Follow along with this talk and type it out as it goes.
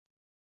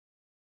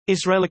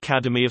Israel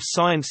Academy of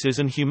Sciences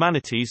and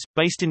Humanities,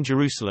 based in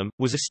Jerusalem,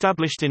 was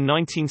established in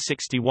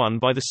 1961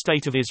 by the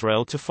State of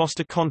Israel to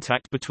foster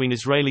contact between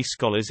Israeli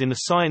scholars in the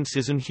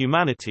sciences and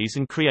humanities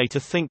and create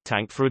a think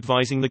tank for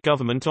advising the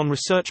government on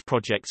research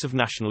projects of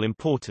national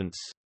importance.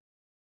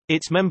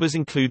 Its members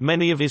include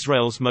many of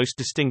Israel's most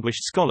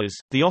distinguished scholars.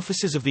 The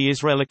offices of the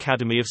Israel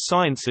Academy of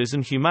Sciences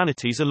and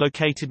Humanities are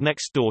located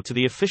next door to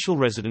the official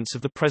residence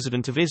of the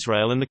President of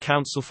Israel and the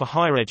Council for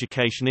Higher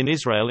Education in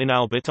Israel in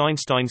Albert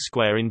Einstein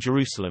Square in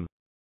Jerusalem.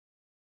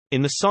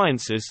 In the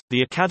sciences,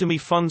 the Academy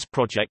funds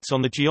projects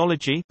on the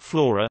geology,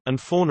 flora, and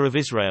fauna of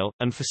Israel,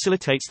 and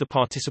facilitates the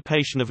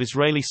participation of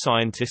Israeli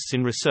scientists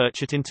in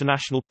research at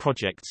international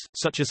projects,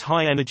 such as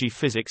high-energy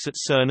physics at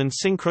CERN and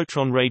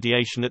synchrotron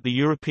radiation at the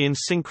European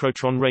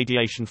Synchrotron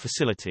Radiation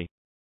Facility.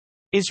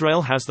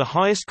 Israel has the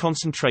highest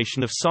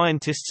concentration of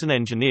scientists and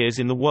engineers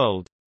in the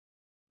world.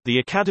 The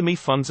Academy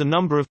funds a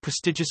number of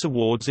prestigious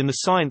awards in the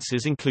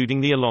sciences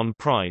including the Elon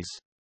Prize.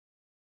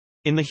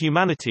 In the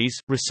humanities,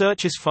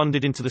 research is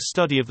funded into the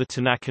study of the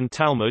Tanakh and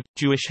Talmud,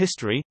 Jewish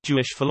history,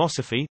 Jewish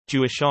philosophy,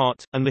 Jewish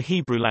art, and the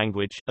Hebrew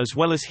language, as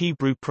well as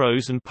Hebrew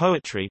prose and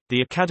poetry.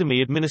 The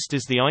Academy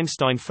administers the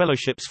Einstein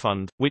Fellowships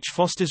Fund, which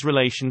fosters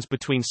relations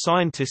between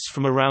scientists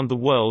from around the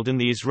world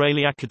and the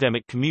Israeli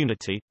academic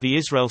community, the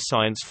Israel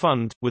Science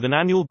Fund, with an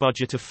annual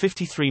budget of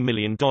 $53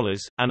 million,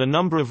 and a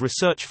number of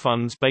research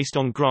funds based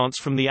on grants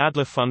from the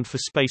Adler Fund for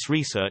Space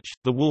Research,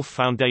 the Wolf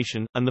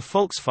Foundation, and the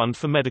Folks Fund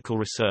for Medical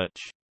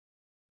Research.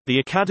 The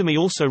Academy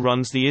also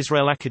runs the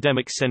Israel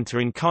Academic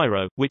Center in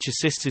Cairo, which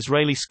assists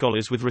Israeli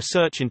scholars with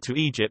research into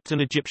Egypt and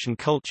Egyptian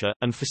culture,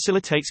 and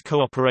facilitates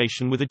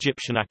cooperation with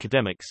Egyptian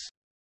academics.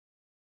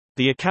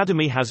 The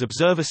Academy has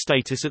observer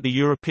status at the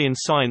European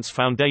Science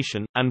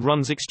Foundation, and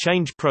runs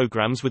exchange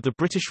programs with the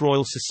British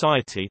Royal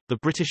Society, the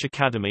British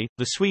Academy,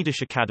 the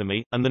Swedish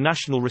Academy, and the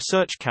National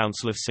Research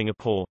Council of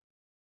Singapore.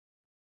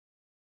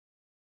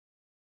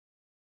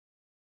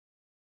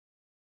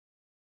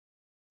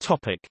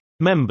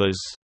 Members.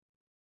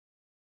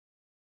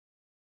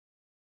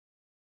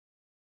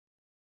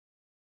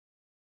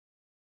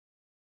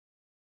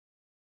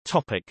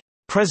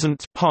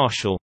 Present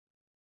partial.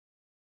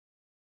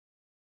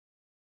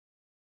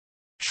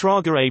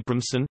 Shraga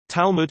Abramson,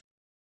 Talmud.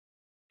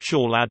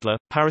 Shaul Adler,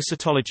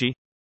 Parasitology.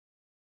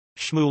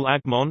 Shmuel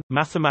Agmon,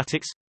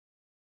 Mathematics.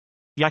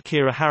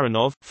 Yakira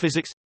Haranov,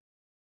 Physics.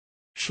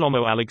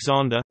 Shlomo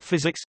Alexander,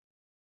 Physics.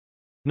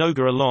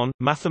 Noga Alon,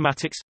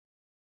 Mathematics.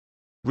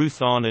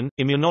 Ruth Arnon,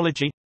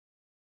 Immunology.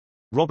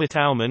 Robert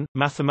Aumann,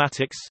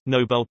 Mathematics,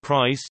 Nobel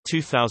Prize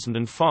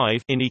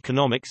 2005 in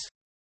Economics.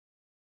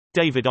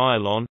 David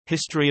Ayalon,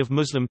 History of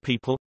Muslim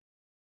People.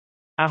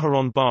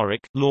 Aharon Barak,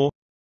 Law.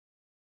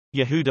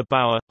 Yehuda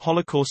Bauer,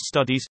 Holocaust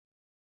Studies.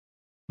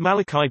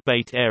 Malachi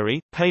Beit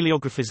Eri,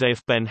 Paleography.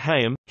 Zeif Ben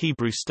Hayim,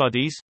 Hebrew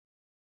Studies.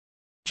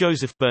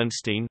 Joseph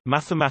Bernstein,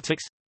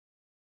 Mathematics.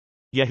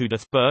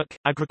 Yehudath Burke,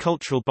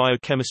 Agricultural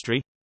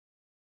Biochemistry.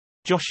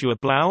 Joshua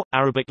Blau,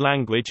 Arabic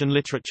Language and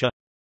Literature.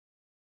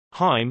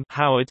 Haim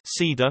Howard,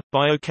 Cedar,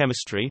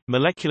 Biochemistry,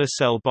 Molecular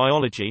Cell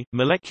Biology,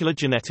 Molecular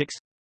Genetics.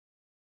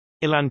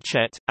 Ilan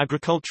Chet,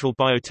 Agricultural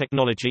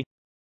Biotechnology.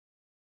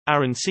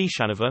 Aaron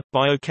Sishanova,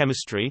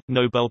 Biochemistry,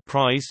 Nobel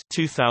Prize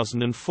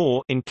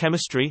 2004 in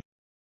Chemistry.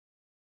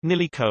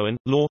 Nili Cohen,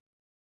 Law.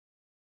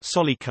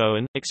 Solly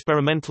Cohen,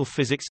 Experimental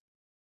Physics.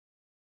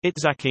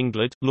 Itzhak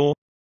Inglad, Law.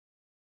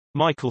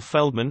 Michael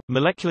Feldman,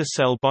 Molecular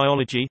Cell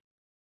Biology.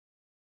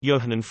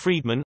 Yohanan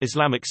Friedman,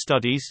 Islamic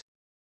Studies.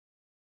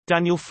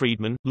 Daniel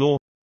Friedman, Law.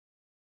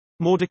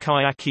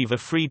 Mordecai Akiva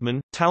Friedman,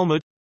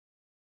 Talmud.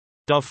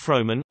 Dov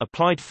Froman,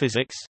 Applied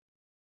Physics.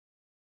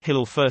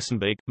 Hillel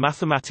Furstenberg,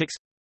 Mathematics.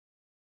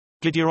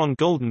 Gideon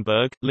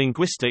Goldenberg,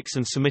 Linguistics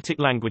and Semitic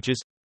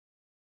Languages.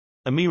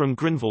 Amiram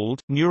Grinwald,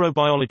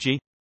 Neurobiology.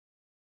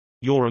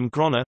 Yoram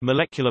Groner,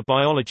 Molecular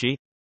Biology.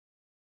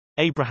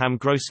 Abraham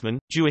Grossman,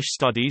 Jewish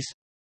Studies.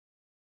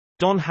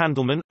 Don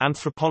Handelman,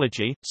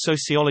 Anthropology,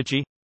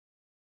 Sociology.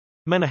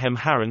 Menahem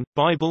Haran,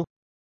 Bible.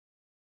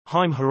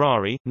 Haim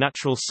Harari,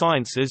 Natural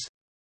Sciences.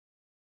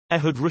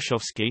 Ehud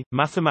Rushovsky,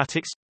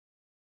 Mathematics.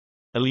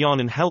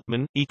 Elyanin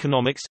Helpman,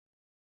 Economics.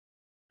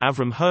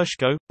 Avram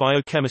Hershko,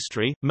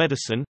 Biochemistry,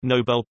 Medicine,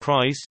 Nobel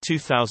Prize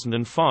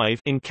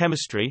 2005 in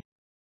Chemistry.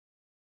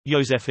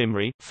 Yosef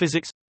Imri,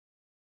 Physics.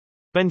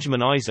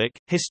 Benjamin Isaac,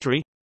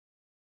 History.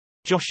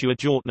 Joshua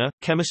Jortner,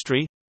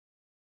 Chemistry.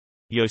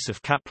 Yosef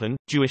Kaplan,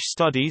 Jewish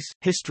Studies,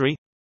 History.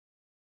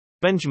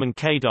 Benjamin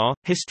Kedar,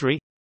 History.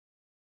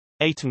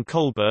 Eitan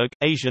Kohlberg,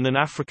 Asian and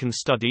African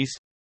Studies.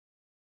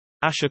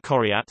 Asher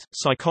Koriat,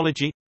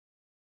 Psychology.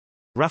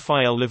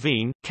 Raphael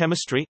Levine,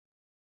 Chemistry.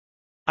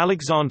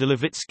 Alexander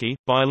Levitsky,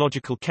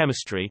 Biological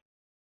Chemistry.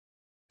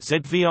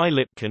 Zvi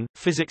Lipkin,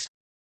 Physics.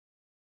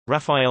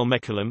 Raphael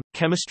Mekulam,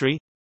 Chemistry.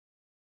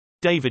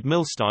 David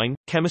Milstein,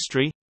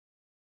 Chemistry.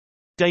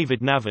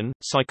 David Navin,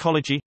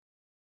 Psychology.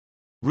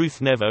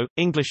 Ruth Nevo,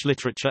 English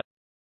Literature.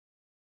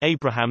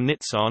 Abraham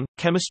Nitzan,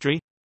 Chemistry.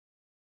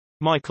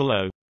 Michael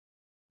O.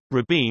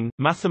 Rabin,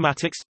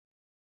 Mathematics.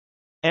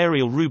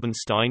 Ariel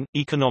Rubenstein,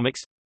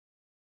 Economics.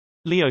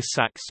 Leo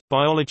Sachs,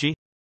 Biology.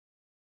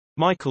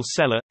 Michael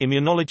Seller,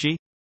 Immunology.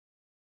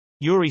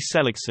 Yuri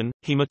Seligson,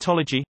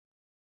 Hematology.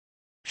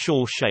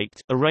 Shaul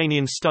Shaikt,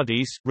 Iranian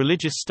Studies,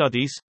 Religious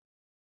Studies.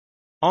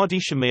 Adi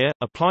Shamir,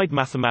 Applied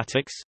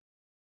Mathematics.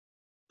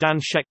 Dan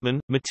Shechtman,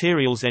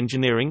 Materials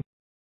Engineering.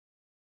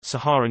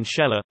 Saharan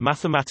Sheller,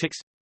 Mathematics.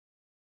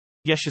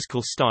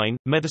 Yeshezkel Stein,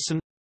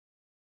 Medicine.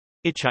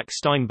 Itzhak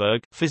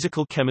Steinberg,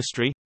 Physical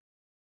Chemistry.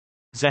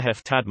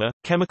 Zehev Tadma,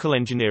 Chemical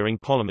Engineering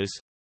Polymers.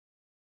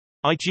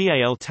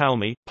 Igal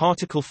Talmi,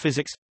 Particle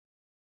Physics.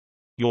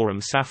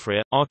 Yoram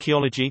Safria,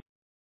 Archaeology.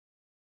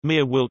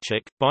 Mir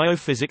Wilczek,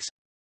 Biophysics.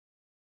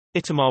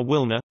 Itamar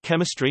Wilner,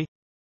 Chemistry.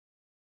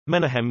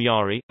 Menahem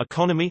Yari,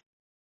 Economy.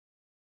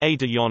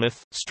 Ada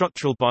Yonath,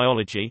 Structural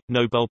Biology,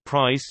 Nobel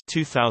Prize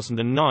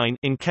 2009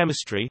 in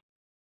Chemistry.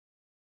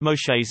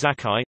 Moshe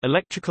Zakai,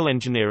 Electrical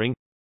Engineering.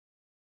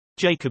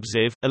 Jacob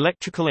Ziv,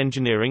 Electrical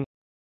Engineering.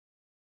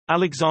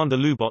 Alexander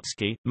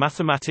Lubotsky,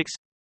 Mathematics.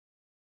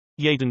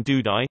 Yaden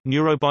Dudai,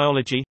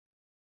 Neurobiology.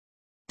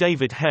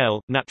 David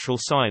Hale, Natural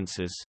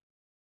Sciences.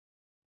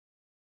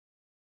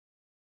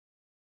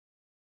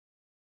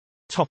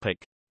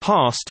 Topic: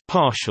 Past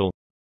partial.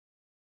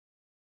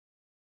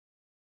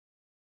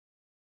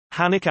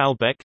 Hanik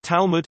Albeck,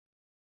 Talmud.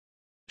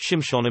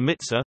 Shimshon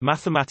Amitza,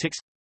 Mathematics.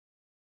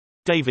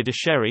 David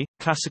Asheri,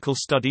 Classical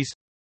Studies.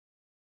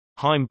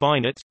 Chaim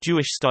Beinert,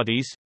 Jewish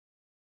Studies.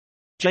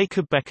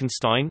 Jacob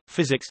Bekenstein,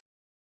 Physics.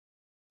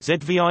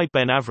 Zvi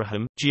Ben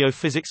Avraham,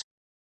 Geophysics.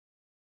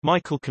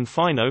 Michael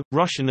Confino,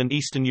 Russian and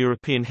Eastern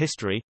European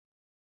History.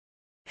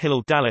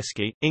 Hillel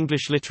Daleski,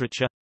 English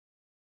Literature.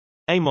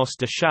 Amos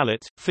de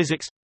Shalit,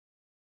 Physics.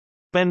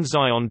 Ben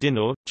Zion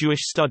Dinur,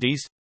 Jewish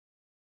Studies.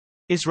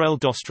 Israel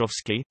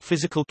Dostrovsky,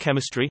 Physical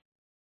Chemistry.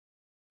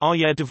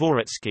 Aryer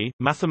Dvoretsky,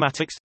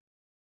 Mathematics.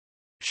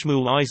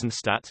 Shmuel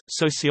Eisenstadt,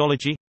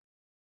 Sociology.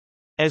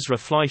 Ezra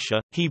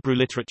Fleischer, Hebrew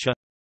Literature.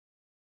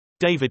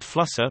 David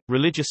Flusser,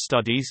 Religious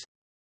Studies.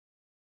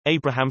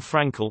 Abraham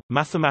Frankel,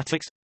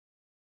 Mathematics.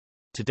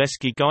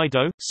 Tedeschi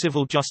Guido,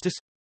 Civil Justice.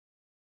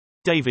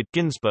 David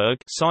Ginsburg,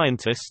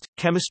 Scientist,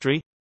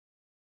 Chemistry.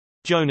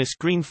 Jonas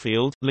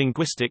Greenfield,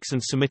 Linguistics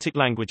and Semitic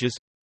Languages.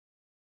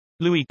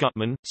 Louis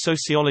Gutmann,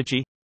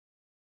 Sociology.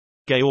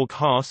 Georg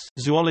Haas,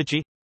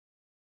 Zoology.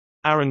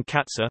 Aaron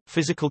Katzer,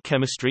 Physical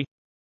Chemistry.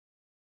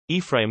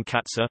 Ephraim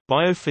Katzer,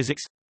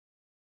 Biophysics.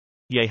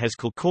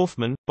 Yehezkel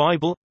Kaufman,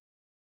 Bible.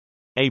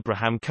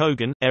 Abraham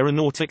Kogan,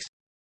 Aeronautics.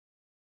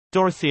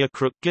 Dorothea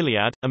Crook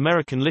Gilead,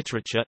 American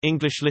Literature,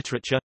 English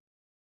Literature.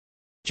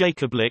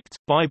 Jacob Licht,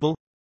 Bible.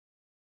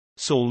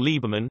 Saul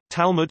Lieberman,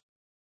 Talmud.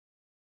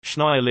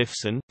 Schneier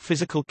Lifson,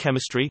 Physical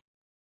Chemistry.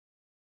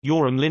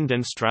 Yoram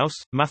Lindenstrauss,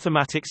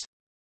 Mathematics.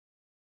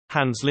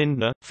 Hans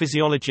Lindner,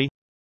 Physiology.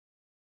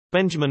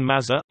 Benjamin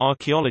Mazur,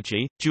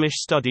 Archaeology, Jewish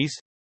Studies.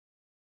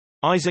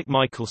 Isaac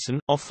Michelson,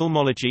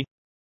 Ophthalmology.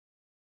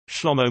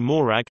 Shlomo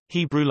Morag,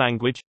 Hebrew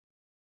Language.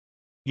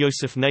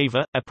 Yosef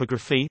Naver,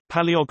 Epigraphy,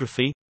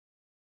 Paleography.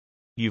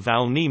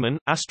 Yuval Niemann,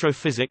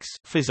 Astrophysics,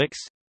 Physics.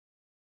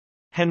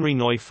 Henry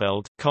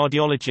Neufeld,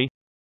 Cardiology.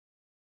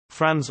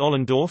 Franz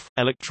Ollendorf,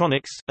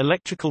 Electronics,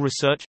 Electrical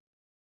Research.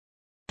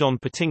 Don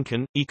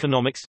Patinkin,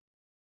 Economics.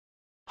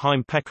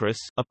 Chaim Pekaris,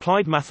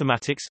 Applied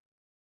Mathematics.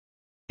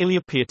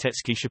 Ilya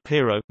Piatetsky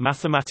Shapiro,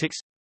 Mathematics.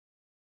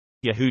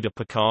 Yehuda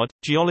Picard,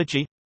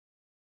 Geology.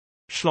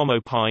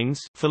 Shlomo Pines,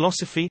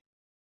 Philosophy.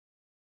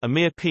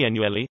 Amir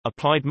Pienueli,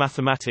 Applied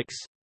Mathematics.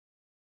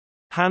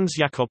 Hans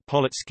Jakob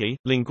Politsky,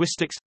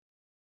 Linguistics.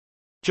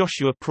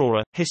 Joshua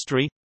Prora,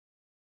 History.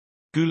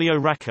 Giulio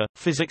Racca,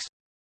 Physics.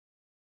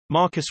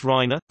 Marcus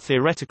Reiner,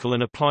 Theoretical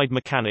and Applied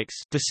Mechanics,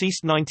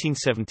 deceased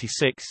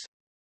 1976.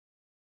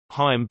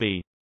 Chaim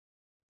B.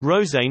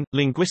 Rosane,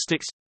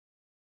 Linguistics.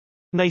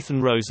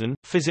 Nathan Rosen,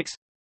 Physics.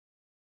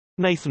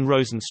 Nathan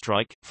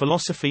Rosenstreich,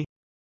 Philosophy.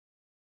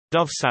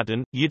 Dov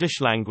Sadin,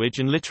 Yiddish Language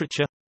and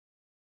Literature.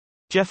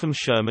 Jefferm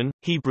Sherman,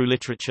 Hebrew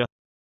Literature.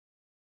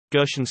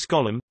 Gershon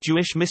Scholem,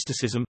 Jewish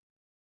Mysticism.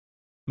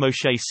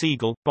 Moshe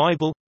Siegel,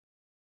 Bible.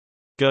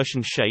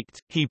 Gershon Shaikt,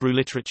 Hebrew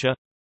Literature.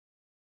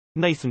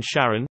 Nathan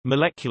Sharon,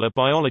 Molecular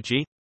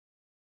Biology.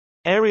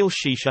 Ariel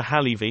Shisha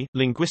Halevi,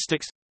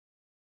 Linguistics.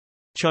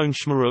 Chon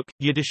Shmaruk,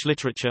 Yiddish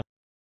Literature.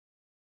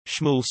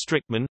 Shmuel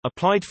Strickman,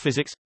 Applied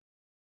Physics.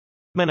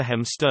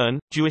 Menahem Stern,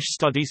 Jewish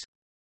Studies.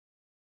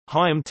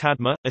 Chaim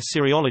Tadma,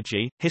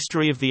 Assyriology,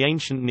 History of the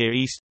Ancient Near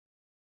East.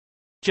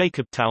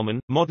 Jacob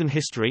Talman, Modern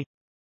History.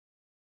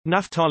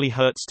 Naftali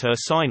Hertz Ter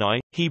Sinai,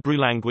 Hebrew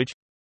Language.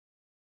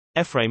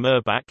 Ephraim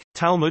Erbach,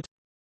 Talmud.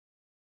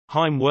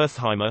 Chaim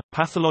Wertheimer,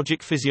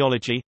 Pathologic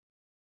Physiology.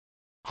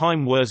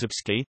 Chaim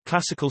Wurzybski,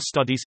 Classical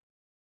Studies.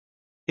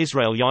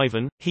 Israel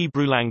Yivon,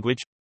 Hebrew Language.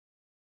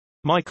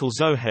 Michael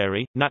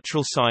Zohary,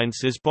 Natural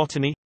Sciences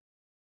Botany.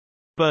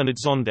 Bernard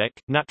Zondek,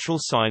 Natural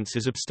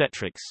Sciences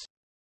Obstetrics.